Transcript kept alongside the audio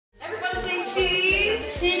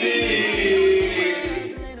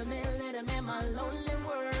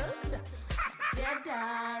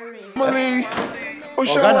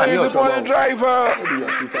Oshawa is the foreign driver.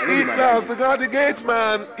 He does the guard the gate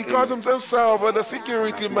man. He calls himself the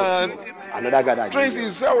security man. Another guy that Tracy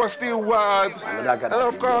was still wild. And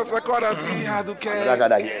of course, I call that he had to care. Another guy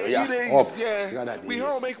that yeah. We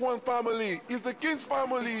all make one family. It's the King's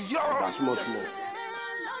family. Yo. Small. Small.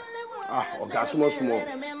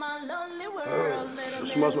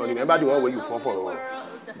 Small. Remember the one where you fall for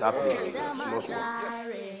that place? Small.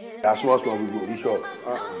 That small we go this shop.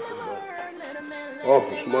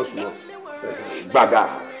 Small. Baga.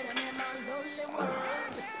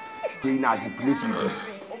 They not the place with this.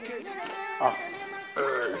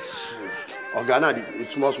 Organa,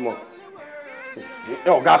 it's small.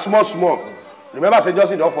 Small. Remember, I said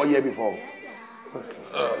just enough for a year before.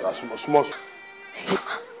 Small.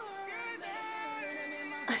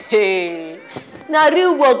 Hey, now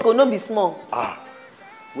real work will not be small.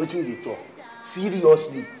 What do you talk?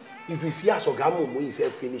 Seriously, if you see us Ogamo when you say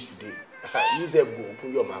finish today, you say go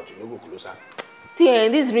open your mouth, you go closer. See,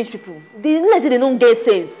 these rich people, they don't get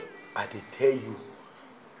sense. I tell you.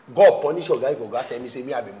 God punish your guy for God tell me say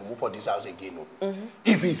me I be move for this house again. No.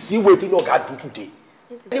 If he see what you God do today,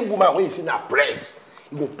 any woman when you see na press,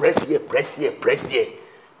 you go press here,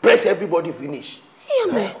 press everybody finish. Yeah,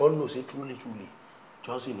 man. I can't know say truly,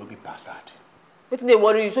 Johnson no be bastard. What do they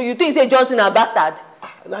worry you? So you think say Johnson a bastard?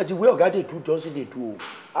 Now the way Oga dey do, Johnson dey do.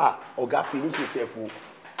 Oga finish himself.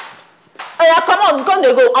 Yeah, come on, come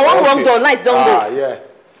they go. I want one door, night don't go. Yeah.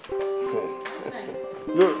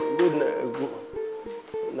 Good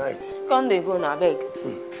night. Come they go now, beg.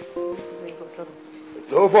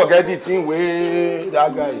 Don't forget the thing where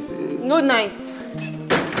that guy is. Good night.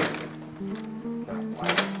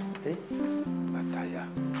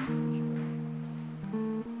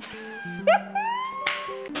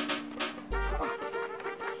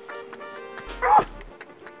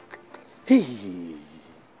 Hey,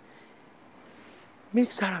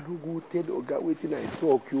 make Sarah no go tell Oga waiting I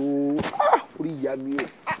talk you.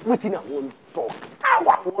 Waiting I won't talk. I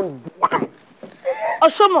won't do.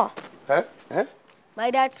 Oshomo. Eh? My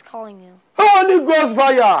dad's calling you. Holy Ghost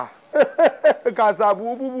fire!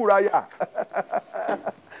 Kasabu buburaya.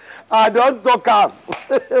 I don't talk am.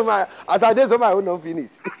 As I did so my own don't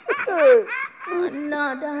finish.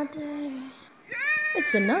 Another day.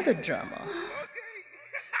 It's another drama.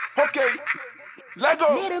 Okay, let go.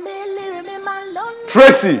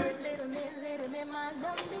 Tracy.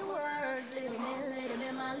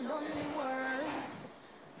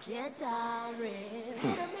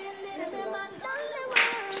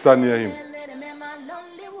 Stand near him.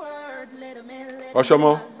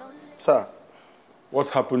 Oshamo. Sir. What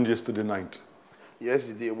happened yesterday night?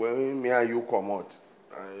 Yesterday when me and you come out,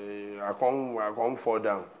 I can't fall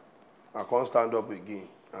down. I can't stand up again.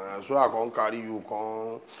 So I can't carry you,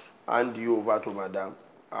 can't hand you over to madam.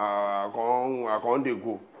 I can't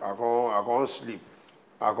go. I can't sleep.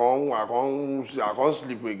 I can't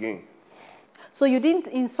sleep again. So you didn't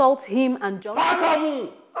insult him and Johnson?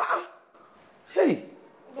 Hey,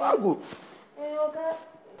 Wago.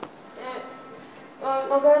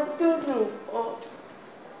 Okay, true.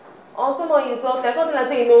 Someone insult, I can't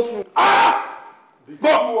say no true.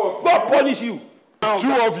 God punish you. The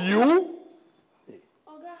two of you? Okay.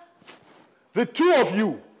 The two of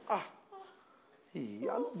you? Hey,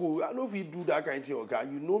 I know if you do that kind of thing, okay?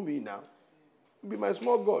 You know me now. You be my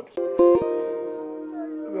small God.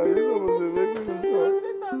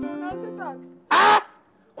 Hey,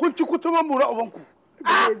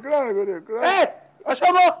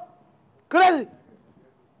 Ashamo! Crazy!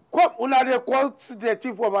 Come, una dey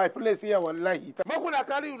consider for my place here, wallahi. Makuna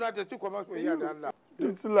carry una dey come out here, Allah.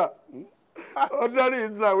 Isla. Ordinary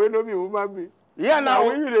Isla, we no be human being. Yeah, now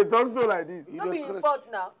when you dey talk to like this. Not be in fault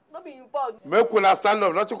now. Not be in fault. Make una stand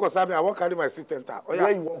up, not to concern me. I won't carry my seat enter.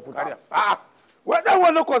 Where you want put her? What that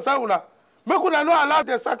one no concern una? Make una no allow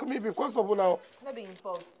them sack me because of una. Not be in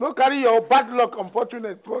fault. No carry your bad luck,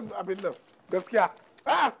 unfortunate. I mean, gaskiya.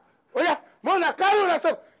 Oya, mona carry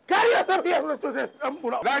yourself. Carry yourself here.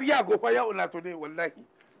 Zaria go fire una today, wallahi.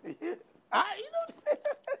 You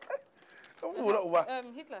know.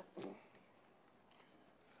 Hitler.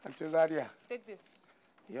 Zaria. Take this.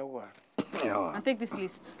 Yawa. And take this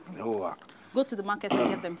list. Yawa. Go to the market and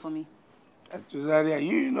get them for me. Zaria,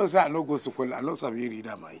 you know, sir, I no go to school. I know some you read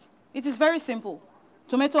that, It is very simple.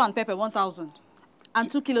 Tomato and pepper, 1,000. And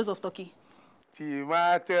 2 kilos of turkey.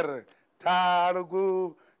 Timater,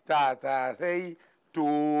 targu, tata, hey,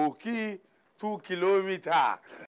 turkey, 2 kilometers.